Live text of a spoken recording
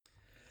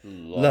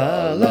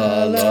La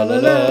la la la la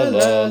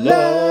la la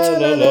la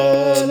la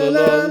la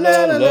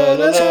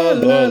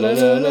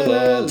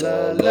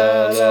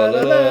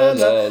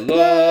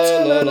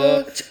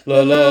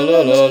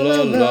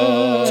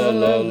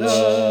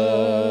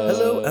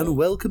Hello and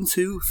welcome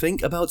to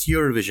Think About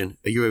Eurovision,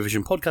 a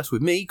Eurovision podcast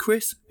with me,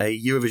 Chris, a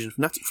Eurovision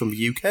fanatic from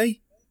the UK.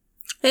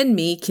 And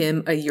me,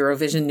 Kim, a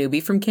Eurovision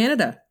newbie from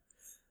Canada.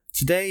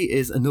 Today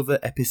is another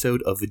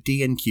episode of the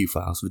DNQ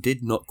files, the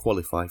Did Not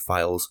Qualify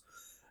files.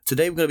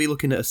 Today we're going to be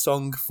looking at a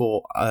song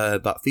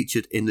that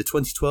featured in the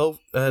 2012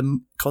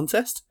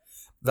 contest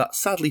that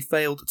sadly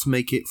failed to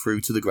make it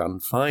through to the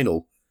grand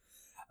final.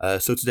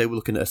 So today we're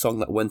looking at a song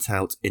that went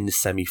out in the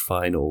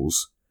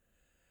semi-finals.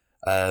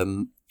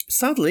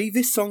 Sadly,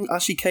 this song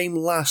actually came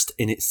last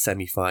in its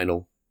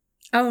semi-final.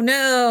 Oh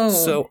no!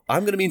 So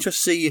I'm going to be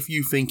interested to see if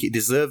you think it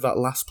deserved that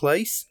last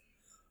place,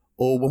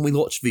 or when we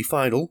watch the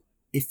final,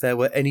 if there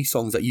were any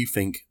songs that you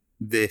think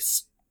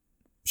this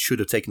should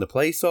have taken the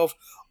place of,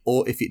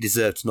 or if it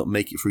deserved to not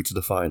make it through to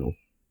the final.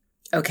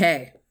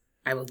 Okay,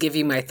 I will give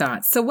you my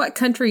thoughts. So what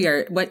country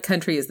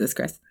is this,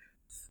 Chris?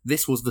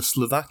 This was the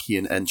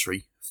Slovakian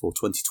entry for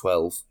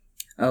 2012.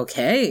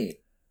 Okay.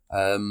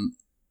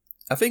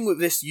 I think with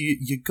this,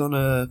 you're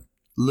gonna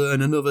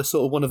learn another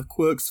sort of one of the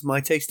quirks of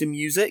my taste in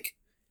music.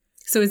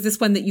 So is this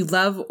one that you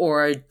love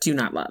or do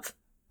not love?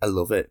 I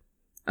love it.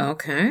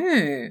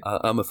 Okay.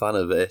 I'm a fan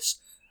of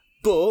this.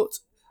 But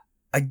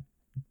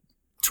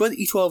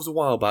 2012 is a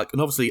while back,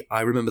 and obviously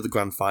I remember the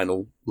grand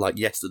final like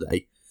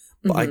yesterday,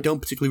 but I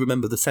don't particularly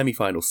remember the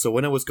semi-finals. So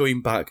when I was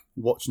going back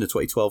watching the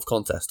 2012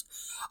 contest,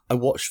 I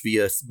watched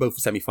both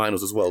the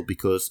semi-finals as well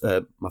because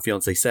my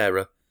fiancée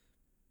Sarah,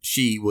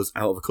 she was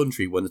out of the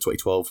country when the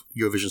 2012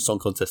 Eurovision Song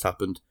Contest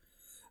happened.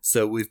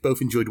 So we've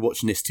both enjoyed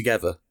watching this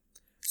together.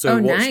 So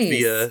we watched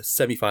the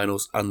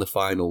semi-finals and the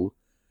final.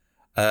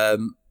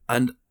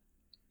 And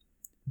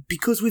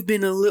because we've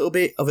been a little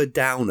bit of a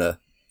downer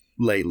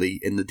lately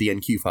in the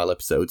DNQ file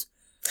episodes,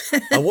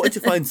 I wanted to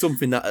find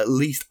something that at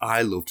least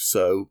I loved.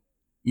 So,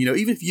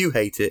 even if you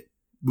hate it,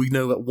 we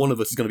know that one of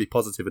us is going to be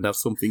positive and have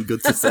something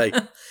good to say.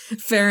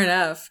 Fair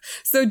enough.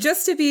 So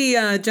just to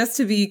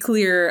be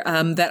clear,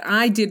 that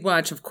I did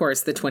watch, of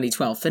course, the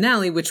 2012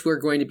 finale, which we're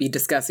going to be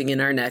discussing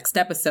in our next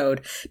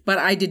episode, but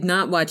I did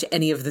not watch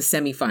any of the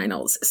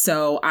semifinals.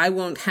 So I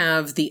won't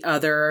have the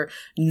other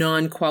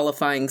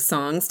non-qualifying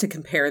songs to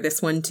compare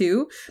this one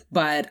to,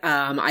 but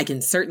I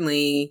can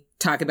certainly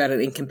talk about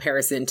it in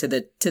comparison to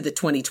the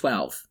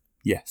 2012.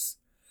 Yes.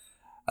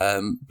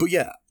 But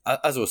yeah,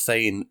 as I was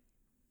saying,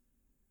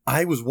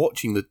 I was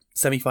watching the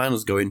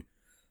semi-finals going,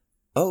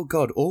 oh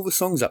God, all the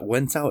songs that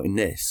went out in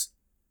this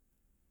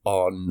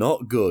are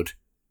not good.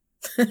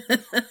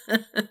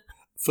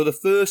 For the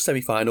first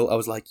semi-final, I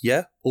was like,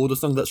 yeah, all the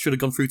songs that should have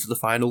gone through to the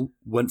final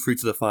went through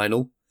to the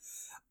final.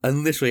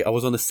 And literally, I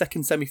was on the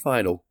second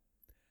semi-final,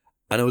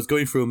 and I was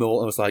going through them all,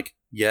 and I was like,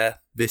 yeah,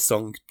 this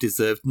song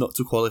deserved not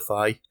to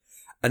qualify.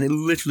 And it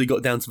literally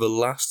got down to the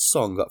last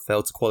song that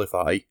failed to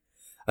qualify.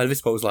 And at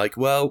this point, I was like,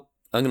 well,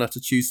 I'm going to have to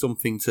choose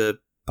something to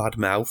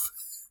badmouth.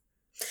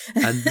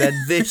 And then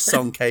this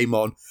song came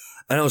on,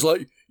 and I was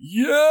like,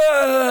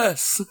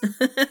 yes!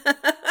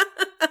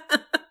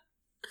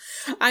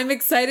 I'm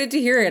excited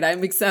to hear it.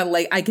 I'm excited.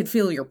 Like, I could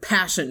feel your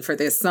passion for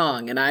this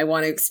song, and I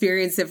want to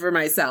experience it for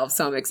myself,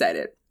 so I'm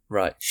excited.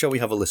 Right, shall we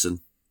have a listen?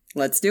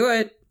 Let's do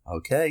it.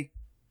 Okay.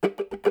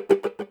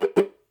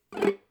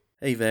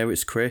 Hey there,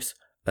 it's Chris.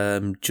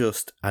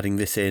 Just adding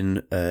this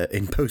in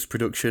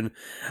post-production.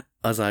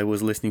 As I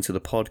was listening to the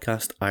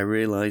podcast, I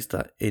realised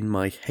that in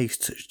my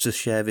haste to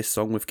share this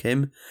song with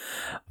Kim,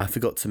 I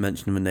forgot to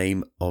mention the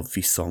name of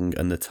the song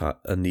and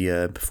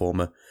the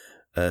performer.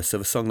 So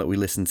the song that we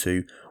listened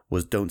to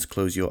was Don't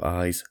Close Your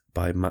Eyes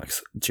by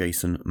Max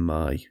Jason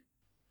Mai.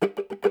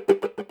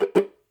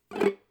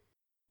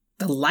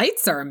 The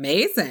lights are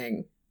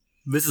amazing.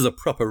 This is a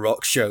proper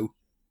rock show.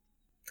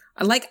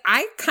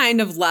 I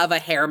kind of love a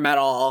hair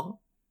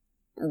metal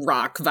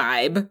rock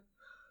vibe.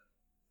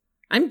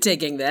 I'm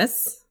digging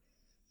this.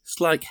 It's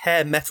like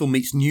hair metal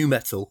meets new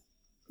metal.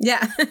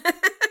 Yeah.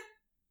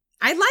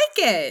 I like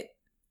it.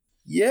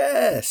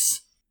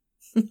 Yes.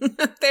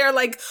 They're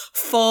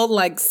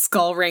full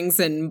skull rings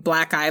and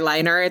black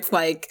eyeliner. It's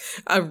like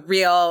a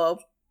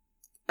real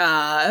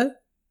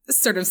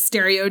sort of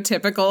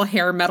stereotypical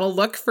hair metal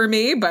look for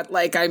me, but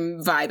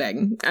I'm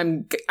vibing.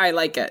 I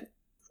like it.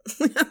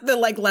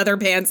 The leather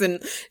pants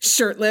and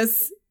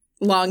shirtless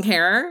long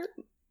hair.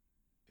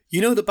 You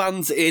know the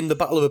bands in the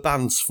Battle of the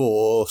Bands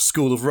for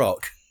School of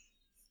Rock?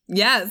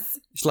 Yes.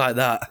 It's like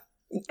that.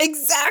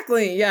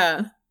 Exactly,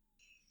 yeah.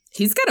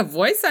 He's got a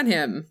voice on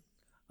him.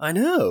 I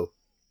know.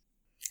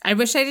 I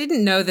wish I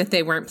didn't know that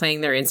they weren't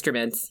playing their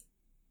instruments.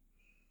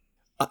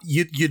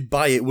 You'd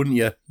buy it, wouldn't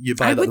you? You'd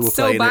buy that they were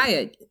playing it. I would so buy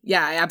it.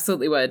 Yeah, I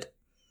absolutely would.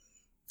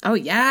 Oh,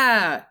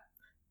 yeah.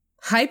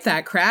 Hype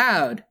that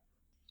crowd.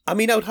 I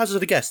mean, I would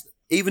hazard a guess.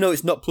 Even though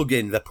it's not plugged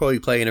in, they're probably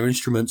playing their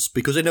instruments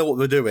because they know what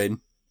they're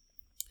doing.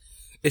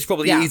 It's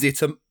probably easier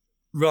to,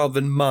 rather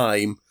than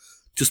mime,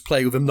 just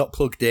play with them not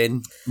plugged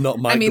in, not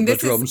mic'd with the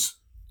drums.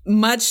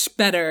 Much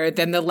better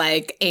than the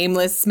like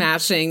aimless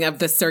smashing of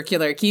the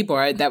circular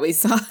keyboard that we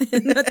saw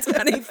in the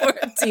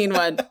 2014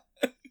 one.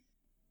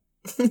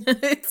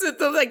 It's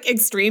the like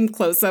extreme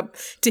close up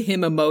to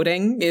him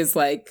emoting is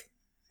like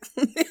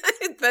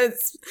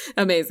that's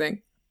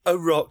amazing. A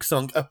rock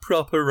song, a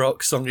proper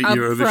rock song at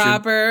Eurovision. A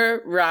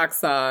proper rock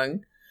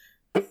song.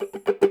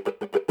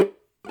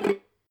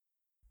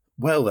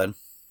 Well then.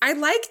 I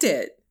liked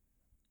it.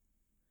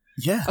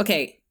 Yeah.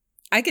 Okay.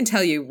 I can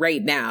tell you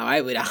right now,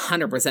 I would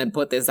 100%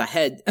 put this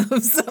ahead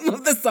of some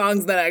of the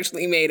songs that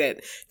actually made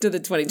it to the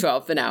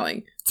 2012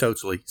 finale.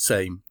 Totally.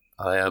 Same.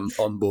 I am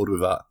on board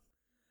with that.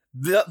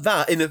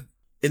 That in the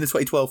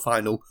 2012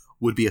 final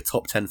would be a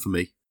top 10 for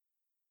me.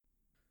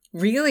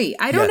 Really?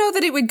 I don't know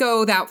that it would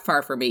go that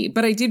far for me,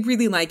 but I did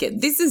really like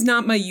it. This is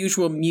not my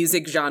usual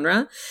music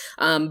genre,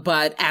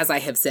 but as I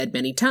have said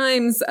many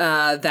times,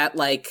 that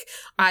like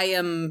I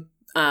am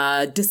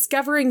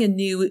discovering a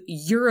new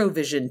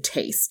Eurovision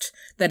taste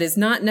that is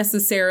not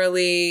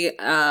necessarily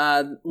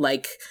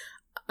like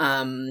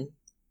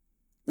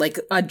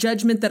a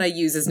judgment that I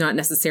use is not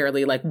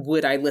necessarily like,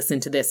 would I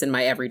listen to this in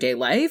my everyday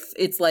life?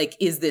 It's like,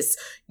 is this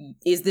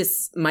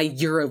my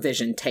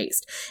Eurovision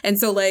taste? And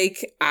so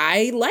like,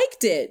 I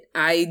liked it.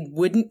 I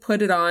wouldn't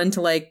put it on to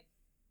like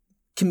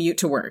commute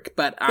to work,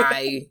 but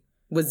I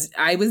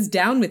was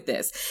down with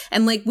this.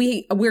 And like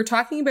we're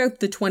talking about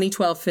the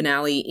 2012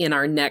 finale in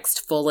our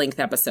next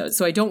full-length episode.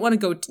 So I don't want to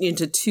go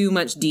into too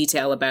much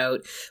detail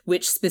about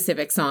which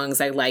specific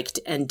songs I liked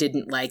and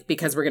didn't like,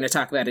 because we're going to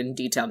talk about it in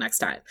detail next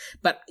time.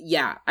 But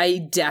yeah,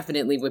 I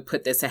definitely would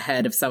put this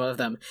ahead of some of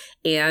them.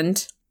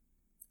 And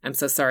I'm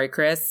so sorry,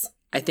 Chris.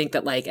 I think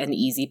that like an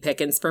easy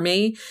pickings for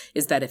me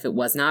is that if it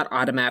was not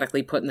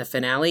automatically put in the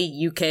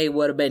finale, UK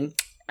would have been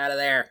out of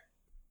there.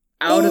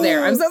 Out of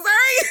there. I'm so sorry.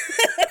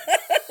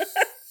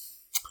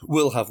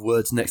 We'll have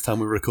words next time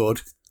we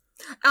record.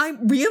 I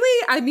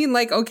mean,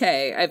 like,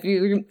 okay, if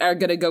you are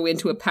going to go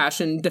into a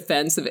passion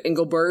defense of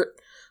Engelbert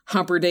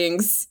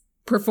Humperdinck's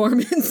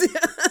performance,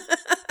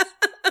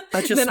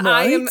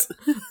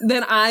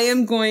 then I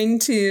am going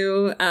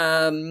to,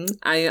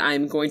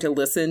 I'm going to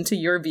listen to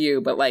your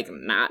view, but like,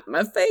 not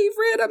my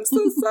favorite. I'm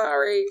so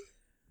sorry.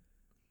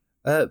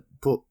 But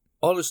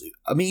honestly,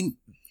 I mean,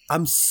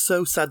 I'm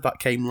so sad that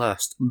came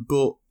last,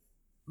 but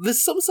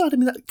there's some side of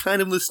me that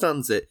kind of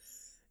understands it.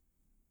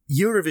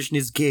 Eurovision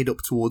is geared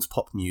up towards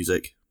pop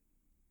music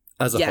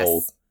as a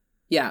whole.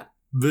 Yeah.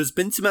 There's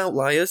been some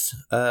outliers.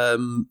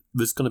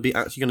 There's going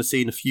to see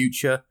in the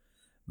future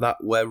that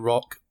where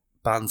rock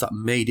bands that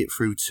made it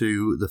through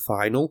to the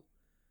final,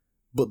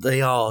 but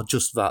they are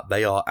just that.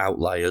 They are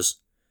outliers.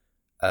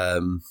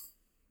 I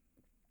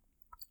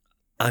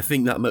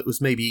think that was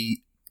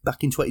maybe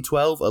back in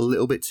 2012 a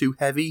little bit too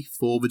heavy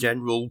for the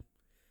general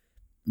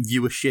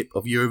viewership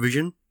of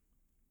Eurovision.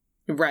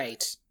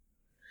 Right.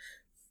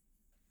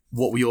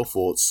 What were your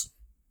thoughts?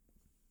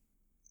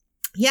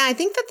 Yeah, I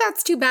think that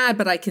that's too bad,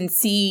 but I can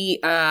see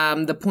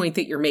the point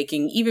that you're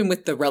making, even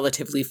with the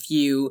relatively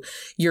few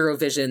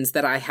Eurovisions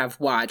that I have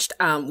watched.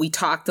 We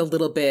talked a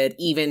little bit,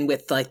 even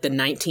with like the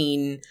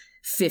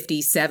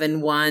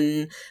 1957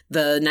 one,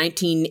 the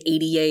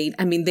 1988.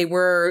 I mean, they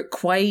were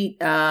quite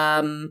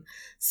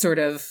sort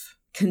of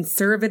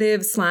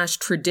conservative /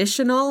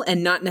 traditional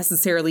and not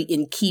necessarily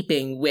in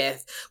keeping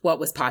with what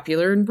was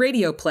popular in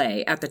radio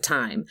play at the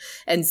time.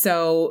 And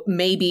so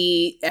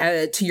maybe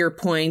to your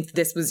point,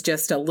 this was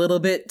just a little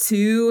bit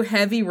too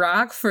heavy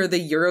rock for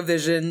the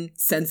Eurovision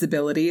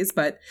sensibilities.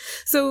 But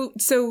so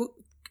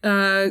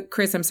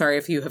Chris, I'm sorry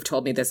if you have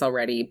told me this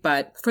already,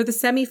 but for the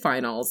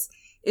semifinals,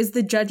 is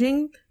the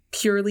judging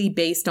purely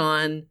based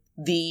on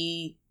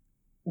the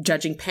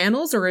judging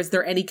panels, or is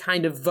there any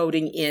kind of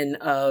voting in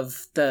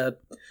of the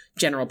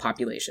general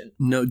population?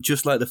 No,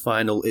 just like the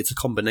final, it's a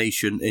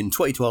combination. In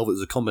 2012, it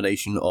was a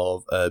combination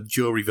of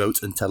jury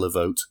vote and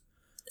televote.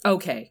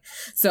 Okay.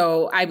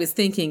 So I was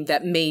thinking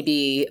that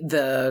maybe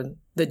the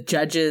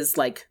judges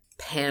like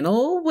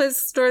panel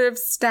was sort of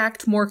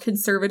stacked more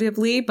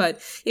conservatively,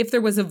 but if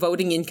there was a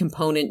voting in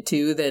component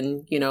too,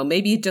 then, you know,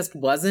 maybe it just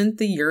wasn't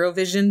the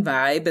Eurovision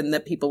vibe and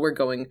that people were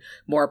going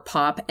more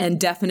pop, and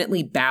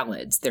definitely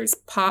ballads. There's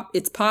pop,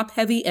 it's pop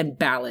heavy and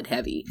ballad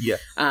heavy. Yeah.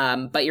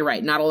 But you're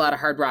right, not a lot of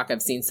hard rock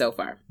I've seen so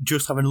far.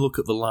 Just having a look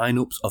at the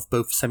lineups of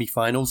both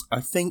semi-finals, I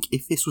think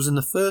if this was in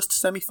the first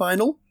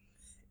semi-final,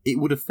 it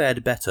would have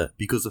fared better,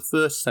 because the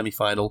first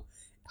semi-final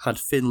had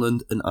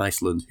Finland and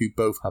Iceland, who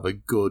both have a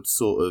good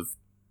sort of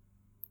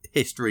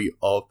history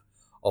of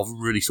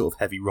really sort of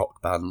heavy rock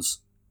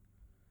bands.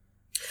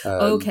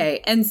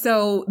 Okay, and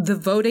so the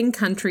voting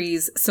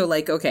countries, so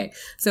like, okay,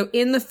 so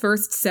in the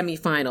first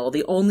semifinal,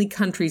 the only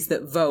countries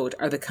that vote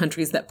are the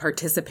countries that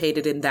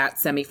participated in that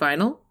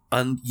semifinal?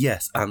 And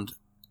yes, and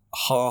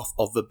half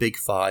of the Big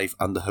Five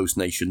and the host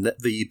nation.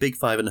 The Big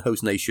Five and the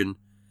host nation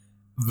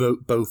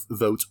both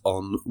vote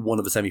on one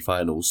of the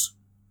semifinals.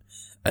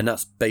 And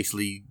that's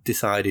basically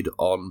decided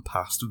on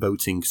past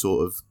voting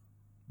sort of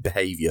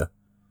behaviour.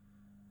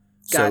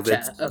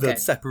 Gotcha. So they'd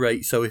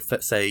separate. So if,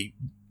 let's say,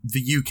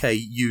 the UK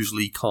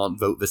usually can't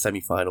vote the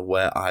semi-final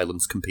where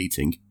Ireland's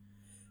competing,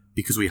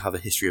 because we have a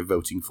history of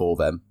voting for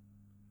them.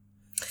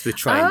 So they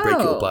try and break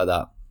it up like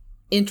that.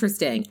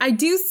 Interesting. I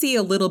do see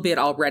a little bit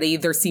already.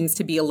 There seems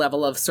to be a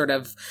level of sort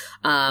of,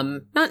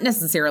 not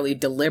necessarily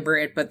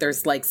deliberate, but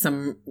there's like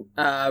some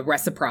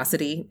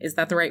reciprocity. Is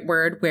that the right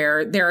word?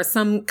 Where there are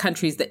some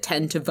countries that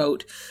tend to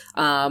vote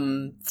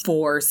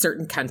for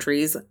certain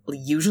countries.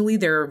 Usually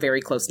they're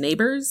very close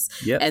neighbors.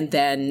 Yep. And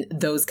then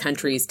those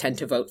countries tend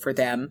to vote for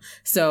them.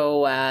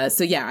 So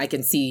yeah, I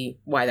can see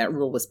why that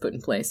rule was put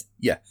in place.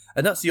 Yeah.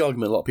 And that's the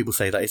argument. A lot of people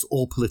say that it's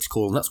all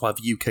political, and that's why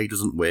the UK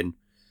doesn't win.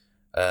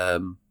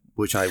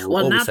 Which I will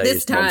always say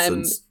is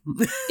nonsense.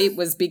 It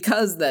was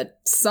because that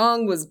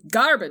song was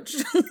garbage.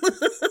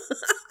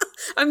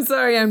 I'm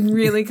sorry, I'm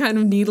really kind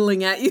of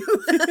needling at you.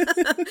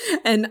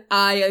 And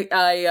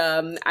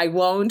I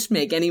won't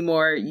make any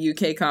more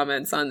UK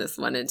comments on this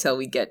one until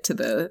we get to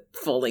the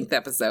full-length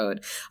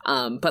episode.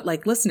 But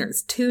like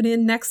listeners, tune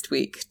in next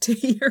week to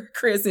hear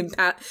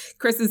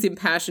Chris's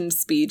impassioned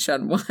speech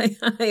on why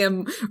I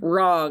am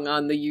wrong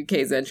on the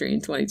UK's entry in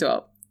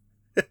 2012.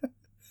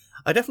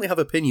 I definitely have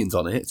opinions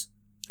on it.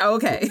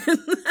 Okay.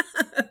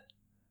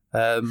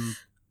 I'm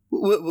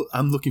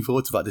looking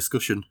forward to that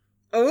discussion.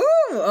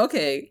 Oh,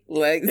 okay.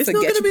 It's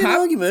not going to be an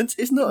argument.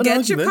 It's not an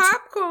argument. Get your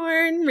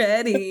popcorn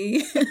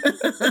ready.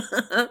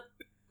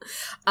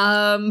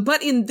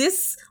 But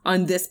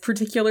on this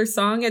particular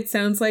song, it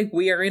sounds like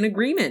we are in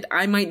agreement.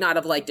 I might not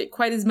have liked it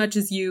quite as much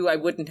as you. I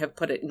wouldn't have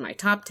put it in my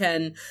top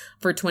 10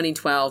 for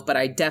 2012, but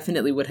I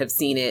definitely would have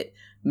seen it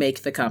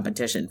make the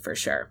competition for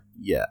sure.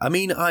 Yeah, I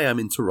mean, I am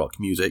into rock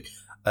music.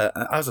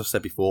 As I've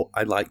said before,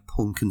 I like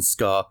punk and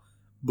ska,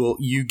 but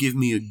you give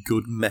me a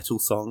good metal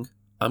song,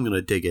 I'm going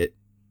to dig it.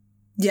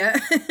 Yeah.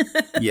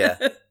 Yeah.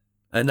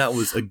 And that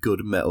was a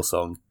good metal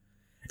song.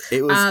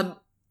 It was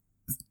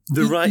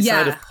the right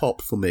side of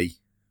pop for me.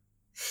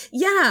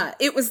 Yeah,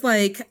 it was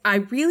like, I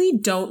really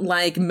don't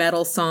like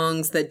metal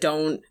songs that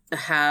don't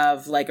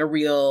have like a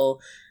real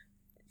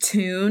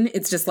tune.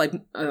 It's just like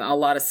a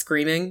lot of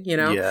screaming, you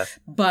know? Yeah.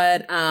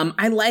 But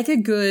I like a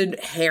good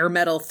hair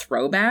metal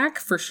throwback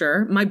for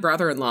sure. My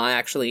brother-in-law,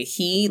 actually,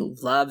 he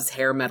loves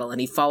hair metal and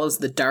he follows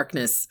The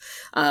Darkness,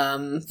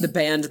 the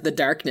band The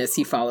Darkness.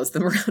 He follows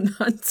them around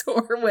on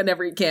tour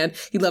whenever he can.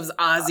 He loves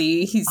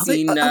Ozzy. Are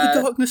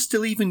The Darkness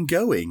still even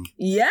going?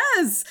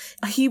 Yes.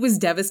 He was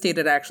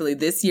devastated, actually.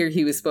 This year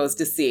he was supposed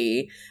to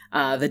see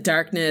The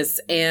Darkness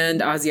and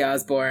Ozzy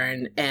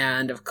Osbourne.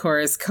 And of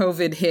course,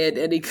 COVID hit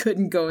and he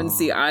couldn't go and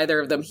see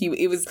either of them.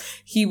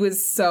 He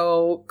was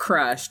so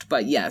crushed.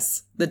 But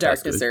yes, The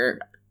Darkness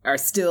are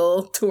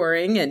still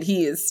touring and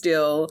he is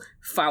still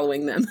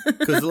following them.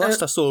 Because the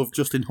last I saw of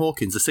Justin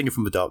Hawkins, the singer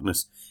from The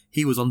Darkness,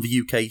 he was on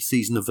the UK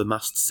season of The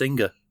Masked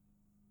Singer.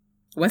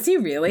 Was he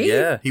really?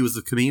 Yeah, he was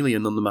the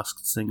chameleon on The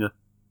Masked Singer.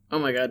 Oh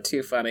my God,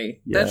 too funny.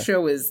 Yeah.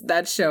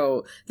 That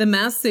show, The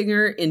Masked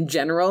Singer in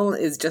general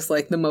is just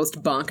like the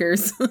most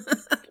bonkers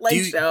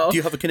show. Do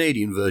you have a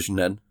Canadian version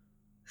then?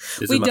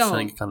 We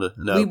don't.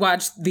 No. We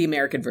watched the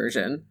American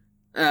version,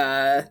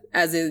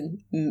 as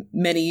in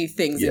many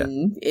things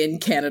in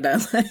Canada.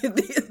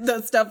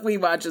 The stuff we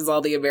watch is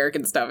all the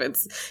American stuff.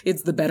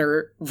 It's the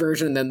better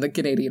version than the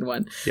Canadian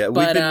one. Yeah,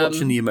 we've been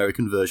watching the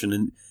American version,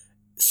 and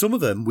some of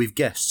them we've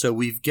guessed. So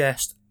we've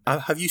guessed.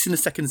 Have you seen the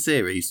second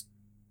series?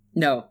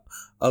 No.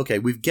 Okay,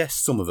 we've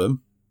guessed some of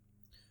them.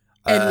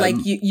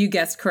 And you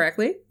guessed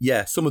correctly?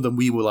 Yeah, some of them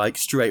we were like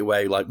straight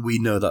away, like we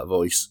know that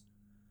voice.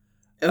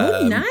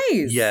 Oh,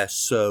 nice. Yeah,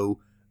 so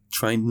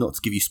trying not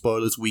to give you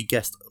spoilers, we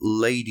guessed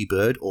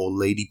Ladybird, or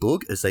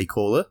Ladybug, as they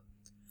call her.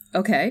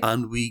 Okay.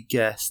 And we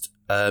guessed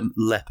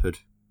Leopard.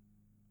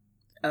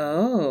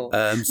 Oh.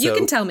 You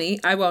can tell me.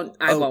 I won't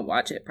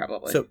watch it,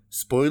 probably. So,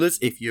 spoilers,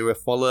 if you're a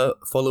follower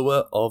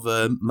of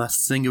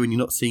Masked Singer and you're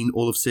not seeing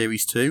all of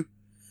Series 2,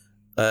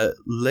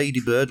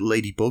 Ladybug,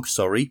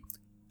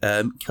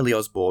 Kelly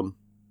Osbourne.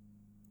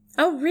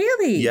 Oh,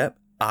 really? Yep.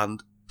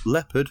 And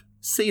Leopard,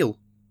 Seal.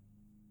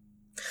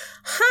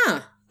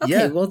 Huh. Okay,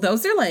 Yeah. well,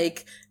 those are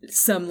like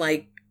some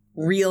like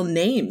real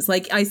names.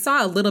 Like I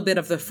saw a little bit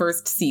of the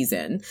first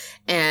season,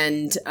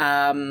 and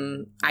I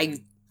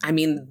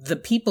mean the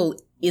people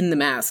in the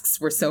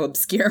masks were so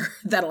obscure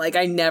that like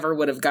I never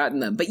would have gotten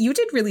them. But you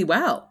did really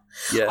well.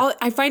 Yeah.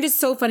 I find it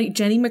so funny.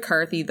 Jenny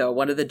McCarthy, though,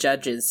 one of the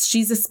judges,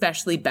 she's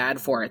especially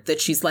bad for it. That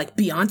she's like,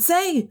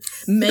 Beyonce?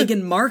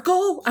 Meghan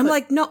Markle? I'm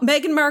like, no,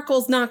 Meghan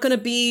Markle's not going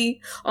to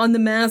be on The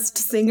Masked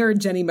Singer,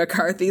 Jenny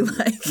McCarthy.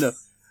 Like, No.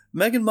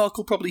 Meghan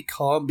Markle probably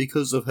can't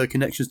because of her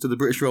connections to the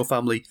British royal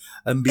family,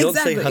 and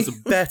Beyonce has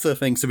better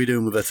things to be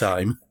doing with her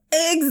time.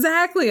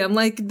 Exactly. I'm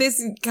like,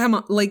 come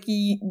on, like,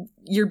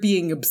 you're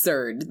being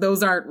absurd.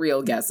 Those aren't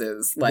real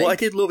guesses. Like, What I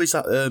did love is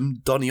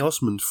that Donny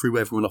Osmond threw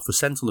everyone off the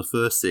scent on the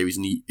first series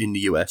in the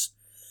US,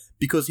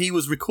 because he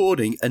was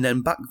recording, and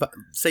then that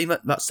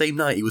same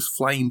night he was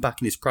flying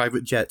back in his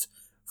private jet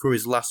for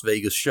his Las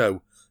Vegas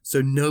show,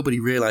 so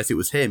nobody realised it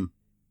was him.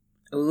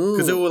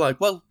 Because they were like,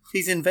 well,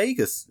 he's in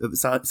Vegas at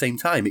the same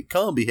time. It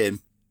can't be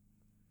him.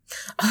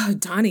 Oh,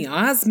 Donny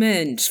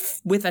Osmond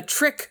with a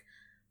trick.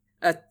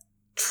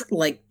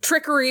 Like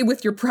trickery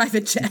with your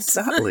private jet.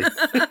 Exactly.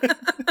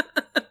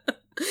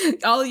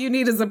 All you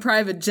need is a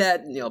private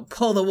jet and you'll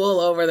pull the wool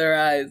over their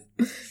eyes.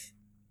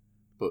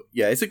 But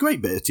yeah, it's a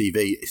great bit of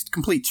TV. It's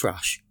complete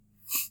trash.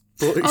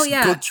 But it's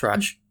good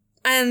trash.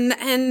 And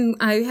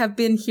I have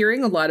been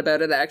hearing a lot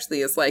about it,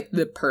 actually, as like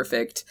the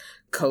perfect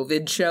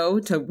COVID show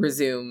to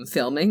resume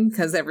filming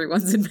because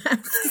everyone's in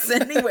masks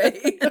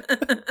anyway.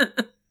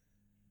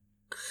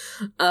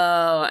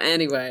 Oh,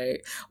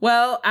 anyway.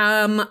 Well,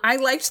 I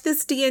liked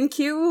this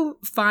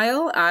DNQ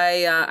file.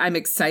 I'm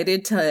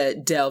excited to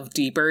delve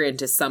deeper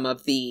into some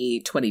of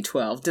the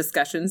 2012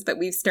 discussions that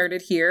we've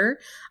started here.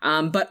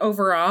 But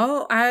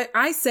overall,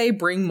 I say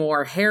bring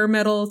more hair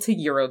metal to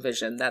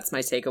Eurovision. That's my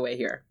takeaway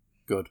here.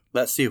 Good.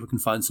 Let's see if we can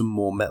find some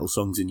more metal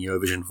songs in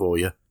Eurovision for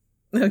you.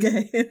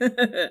 Okay.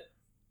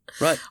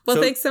 Right.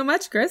 Well, thanks so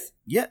much, Chris.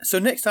 Yeah, so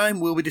next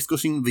time we'll be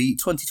discussing the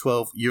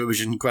 2012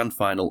 Eurovision Grand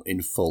Final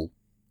in full.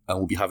 And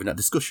we'll be having that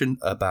discussion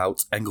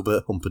about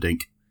Engelbert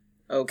Humperdinck.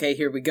 Okay,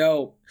 here we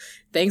go.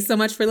 Thanks so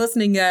much for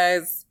listening,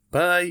 guys.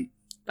 Bye.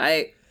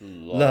 Bye.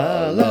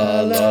 La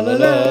la la la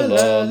la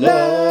la la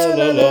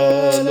la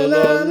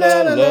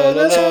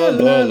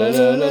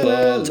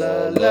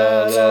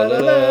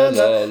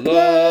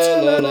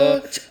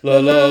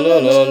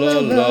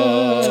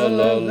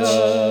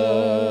la